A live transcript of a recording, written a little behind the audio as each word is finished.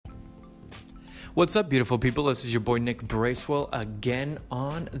What's up, beautiful people? This is your boy Nick Bracewell again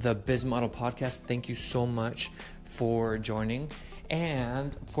on the Biz Model Podcast. Thank you so much for joining.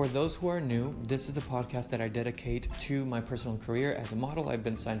 And for those who are new, this is the podcast that I dedicate to my personal career as a model. I've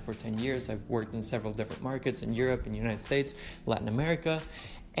been signed for 10 years. I've worked in several different markets in Europe, in the United States, Latin America,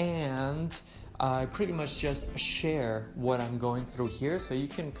 and I pretty much just share what I'm going through here so you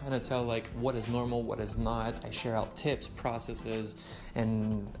can kind of tell like what is normal, what is not. I share out tips, processes,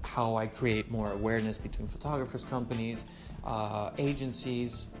 and how I create more awareness between photographers, companies,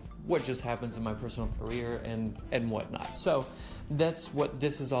 agencies, what just happens in my personal career and whatnot. So that's what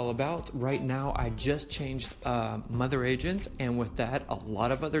this is all about. Right now, I just changed Mother Agent, and with that, a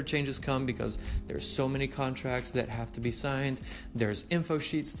lot of other changes come because there's so many contracts that have to be signed. There's info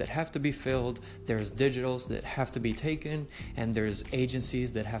sheets that have to be filled. There's digitals that have to be taken, and there's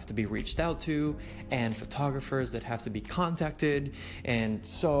agencies that have to be reached out to, and photographers that have to be contacted, and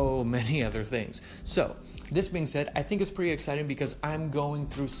so many other things. So this being said, I think it's pretty exciting because I'm going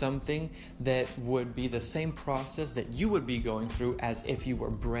through something that would be the same process that you would be going through as if you were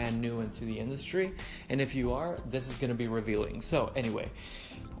brand new into the industry. And if you are, this is going to be revealing. So anyway,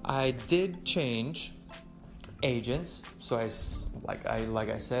 I did change agents. So I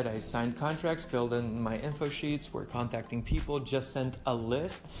signed contracts, filled in my info sheets, we're contacting people, just sent a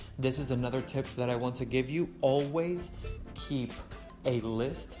list. This is another tip that I want to give you. Always keep a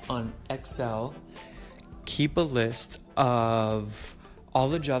list on Excel. Keep a list of all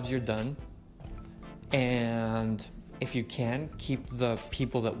the jobs you're done, and if you can, keep the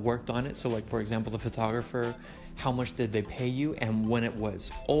people that worked on it. So like, for example, the photographer, how much did they pay you and when it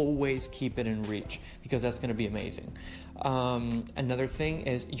was. Always keep it in reach because that's going to be amazing. Another thing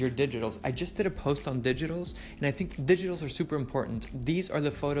is your digitals. I just did a post on digitals, and I think digitals are super important. These are the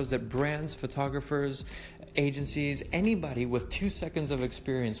photos that brands, photographers, agencies, anybody with 2 seconds of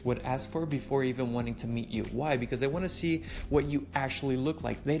experience would ask for before even wanting to meet you. Why? Because they want to see what you actually look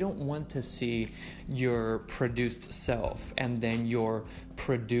like. They don't want to see your produced self and then your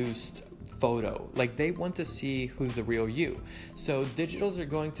produced photo. Like, they want to see who's the real you. So digitals are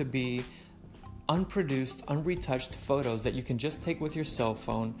going to be unproduced, unretouched photos that you can just take with your cell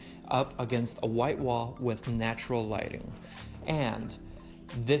phone up against a white wall with natural lighting. And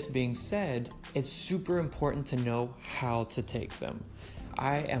this being said, it's super important to know how to take them.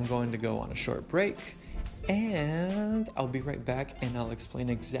 I am going to go on a short break, and I'll be right back, and I'll explain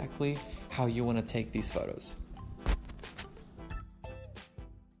exactly how you want to take these photos.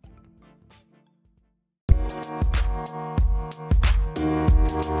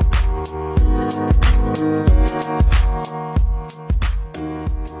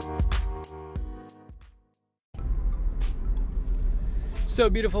 So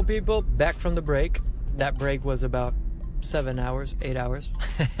beautiful people, back from the break. That break was about 8 hours.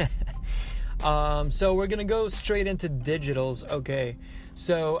 So we're gonna go straight into digitals. Okay,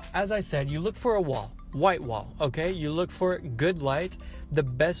 so as I said, you look for a wall, white wall. Okay, you look for good light. The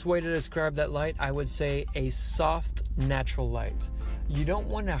best way to describe that light, I would say a soft, natural light. You don't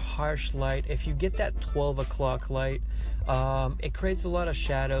want a harsh light. If you get that 12 o'clock light, it creates a lot of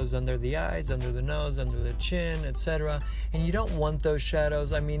shadows under the eyes, under the nose, under the chin, etc. And you don't want those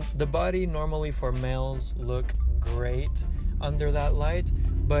shadows. I mean, the body normally for males look great under that light,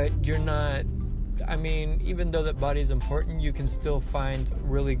 but you're not, I mean, even though that body is important, you can still find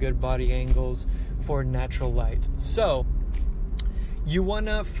really good body angles for natural light. So you want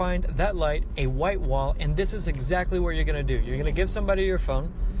to find that light, a white wall, and this is exactly what you're going to do. You're going to give somebody your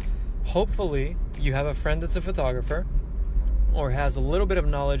phone. Hopefully, you have a friend that's a photographer or has a little bit of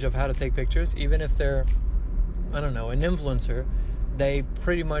knowledge of how to take pictures. Even if they're, I don't know, an influencer, they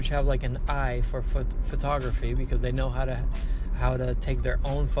pretty much have like an eye for photography because they know how to take their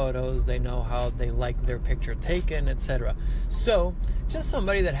own photos. They know how they like their picture taken, etc. So, just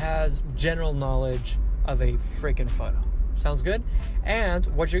somebody that has general knowledge of a freaking photo. Sounds good? And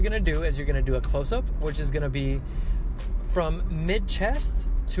what you're going to do is you're going to do a close-up, which is going to be from mid-chest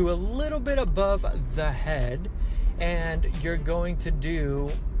to a little bit above the head. And you're going to do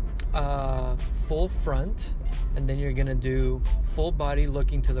full front. And then you're going to do full body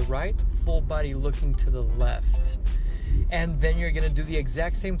looking to the right, full body looking to the left. And then you're going to do the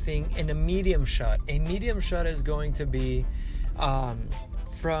exact same thing in a medium shot. A medium shot is going to be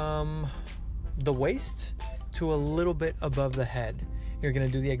from the waist to a little bit above the head. You're going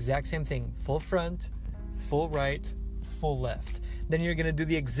to do the exact same thing. Full front, full right, full left. Then you're going to do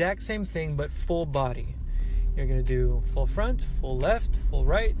the exact same thing, but full body. You're going to do full front, full left, full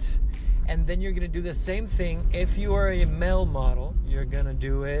right. And then you're going to do the same thing. If you are a male model, you're going to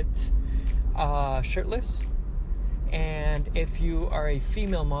do it shirtless. And if you are a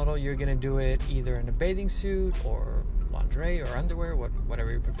female model, you're going to do it either in a bathing suit or lingerie or underwear,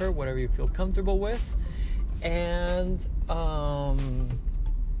 whatever you prefer, whatever you feel comfortable with. And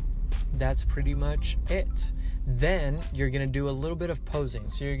that's pretty much it. Then you're going to do a little bit of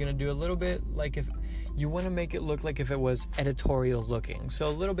posing. So you're going to do a little bit like if you want to make it look like if it was editorial looking. So a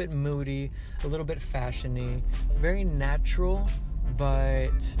little bit moody, a little bit fashiony, very natural,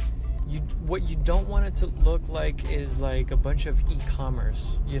 but what you don't want it to look like is like a bunch of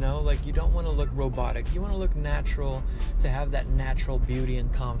e-commerce, like you don't want to look robotic. You want to look natural, to have that natural beauty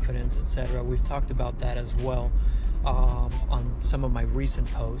and confidence, etc. We've talked about that as well on some of my recent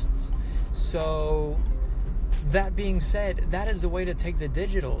posts. So that being said, that is the way to take the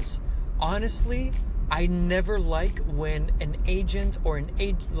digitals. Honestly, I never like when an agent or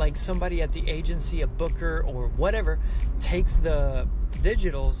like somebody at the agency, a booker or whatever, takes the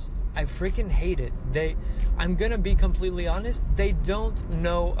digitals. I freaking hate it. I'm gonna be completely honest, they don't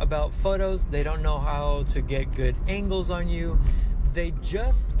know about photos. They don't know how to get good angles on you. They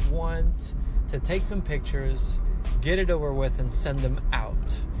just want to take some pictures, get it over with, and send them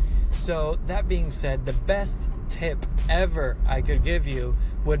out. So that being said, the best tip ever I could give you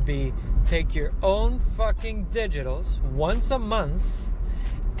would be take your own fucking digitals once a month,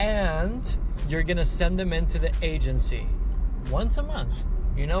 and you're gonna send them into the agency once a month.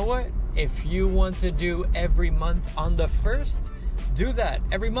 You know what? If you want to do every month on the 1st, do that.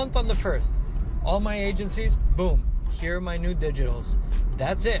 Every month on the 1st. All my agencies, boom, here are my new digitals.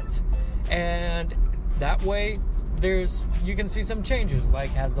 That's it. And that way, you can see some changes,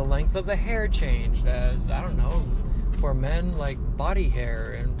 like has the length of the hair changed, as, I don't know, for men, like body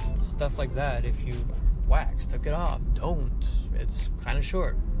hair and stuff like that. If you took it off, don't. It's kind of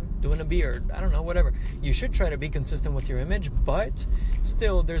short. Doing a beard, I don't know, whatever. You should try to be consistent with your image, but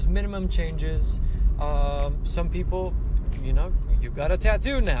still, there's minimum changes. Some people, you've got a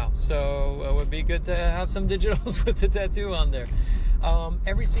tattoo now, so it would be good to have some digitals with the tattoo on there.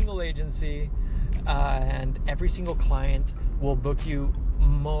 Every single agency and every single client will book you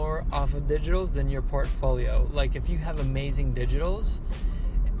more off of digitals than your portfolio. Like if you have amazing digitals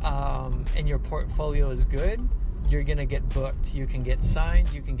and your portfolio is good, you're gonna get booked. You can get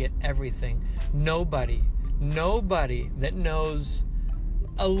signed, you can get everything. Nobody that knows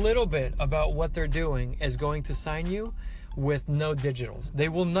a little bit about what they're doing is going to sign you with no digitals. They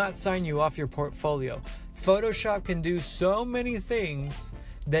will not sign you off your portfolio. Photoshop can do so many things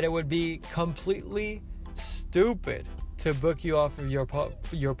that it would be completely stupid to book you off of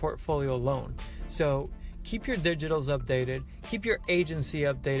your portfolio alone. So keep your digitals updated, keep your agency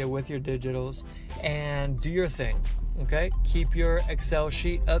updated with your digitals, and do your thing, okay? Keep your Excel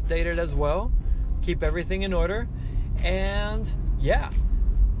sheet updated as well. Keep everything in order. And yeah,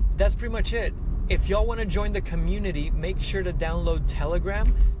 that's pretty much it. If y'all want to join the community, make sure to download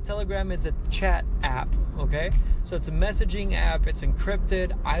Telegram. Telegram is a chat app, okay? So it's a messaging app. It's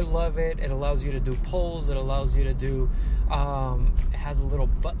encrypted. I love it. It allows you to do polls. It allows you to do... it has a little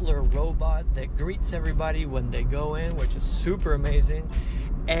butler robot that greets everybody when they go in, which is super amazing.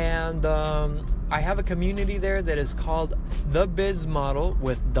 And I have a community there that is called The Biz Model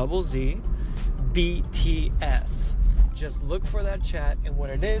with double Z, BTS. Just look for that chat, and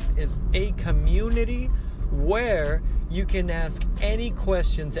what it is a community where you can ask any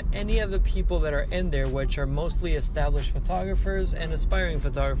question to any of the people that are in there, which are mostly established photographers and aspiring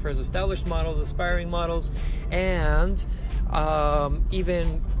photographers, established models, aspiring models, and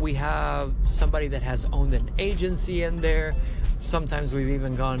even we have somebody that has owned an agency in there. Sometimes we've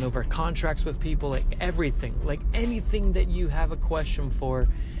even gone over contracts with people, like everything, like anything that you have a question for,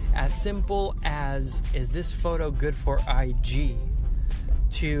 as simple as, is this photo good for IG,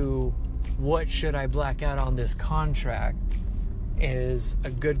 to what should I black out on this contract, is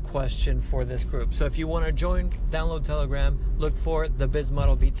a good question for this group. So if you want to join, download Telegram, look for The Biz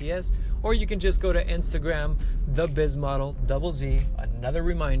Model BTS, or you can just go to Instagram, The Biz Model, double Z, another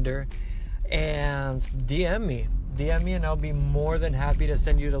reminder, and DM me, and I'll be more than happy to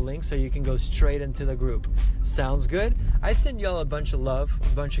send you the link so you can go straight into the group. Sounds good? I send y'all a bunch of love,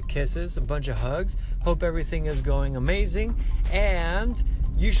 a bunch of kisses, a bunch of hugs. Hope everything is going amazing, and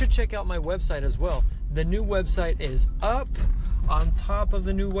you should check out my website as well. The new website is up. On top of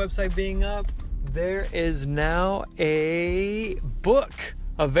the new website being up, there is now a book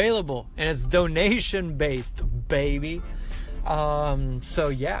available, and it's donation based, baby. So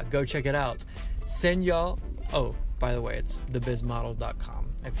yeah, go check it out. Send y'all, oh, by the way, it's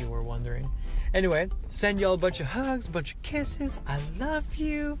thebizmodel.com if you were wondering. Anyway, send y'all a bunch of hugs, a bunch of kisses. I love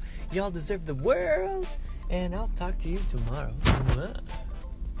you. Y'all deserve the world. And I'll talk to you tomorrow. Mwah.